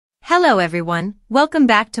Hello everyone, welcome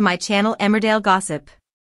back to my channel Emmerdale Gossip.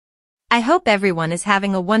 I hope everyone is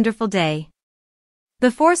having a wonderful day.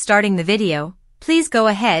 Before starting the video, please go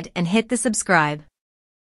ahead and hit the subscribe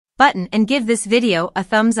button and give this video a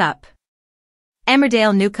thumbs up.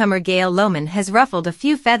 Emmerdale newcomer Gail Loman has ruffled a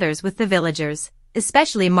few feathers with the villagers,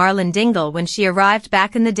 especially Marlon Dingle when she arrived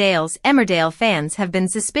back in the Dales. Emmerdale fans have been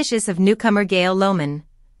suspicious of newcomer Gail Loman,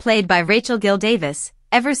 played by Rachel Gill Davis,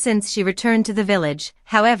 ever since she returned to the village.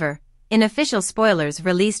 However, in official spoilers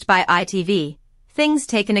released by ITV, things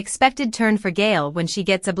take an expected turn for Gail when she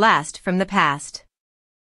gets a blast from the past.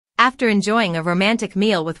 After enjoying a romantic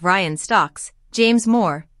meal with Ryan Stocks, James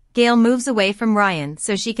Moore, Gail moves away from Ryan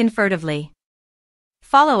so she can furtively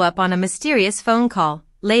follow up on a mysterious phone call.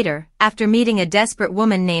 Later, after meeting a desperate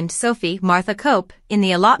woman named Sophie Martha Cope in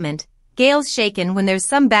the allotment, Gail's shaken when there's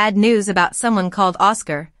some bad news about someone called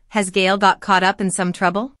Oscar. Has Gail got caught up in some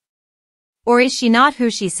trouble? Or is she not who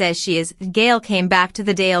she says she is? Gail came back to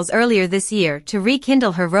the Dales earlier this year to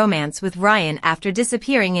rekindle her romance with Ryan after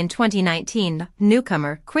disappearing in 2019.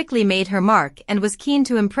 Newcomer quickly made her mark and was keen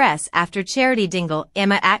to impress after charity dingle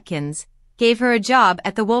Emma Atkins gave her a job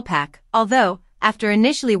at the Woolpack, although, after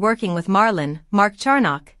initially working with Mark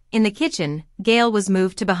Charnock, in the kitchen, Gail was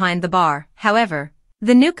moved to behind the bar. However,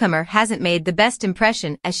 the newcomer hasn't made the best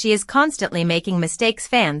impression as she is constantly making mistakes.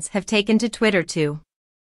 Fans have taken to Twitter to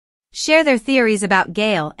share their theories about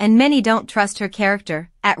Gail, and many don't trust her character.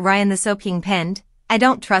 At Ryan the Soap King penned, "I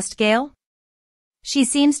don't trust Gail. She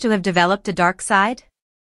seems to have developed a dark side.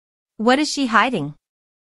 What is she hiding?"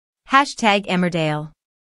 #Emmerdale.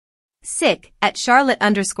 Sick, at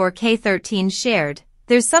Charlotte_K13 shared,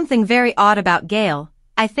 "There's something very odd about Gail.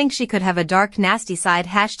 I think she could have a dark nasty side."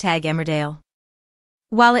 #Emmerdale.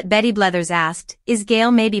 While at Betty Blethers asked, "Is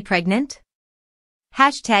Gail maybe pregnant?"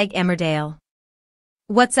 #Emmerdale.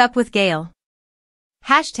 What's up with Gail?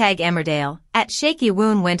 #Emmerdale. At Shaky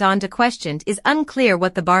Woon went on to question, "Is unclear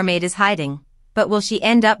what the barmaid is hiding, but will she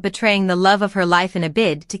end up betraying the love of her life in a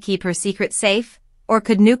bid to keep her secret safe? Or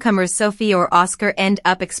could newcomers Sophie or Oscar end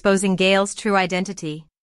up exposing Gail's true identity?"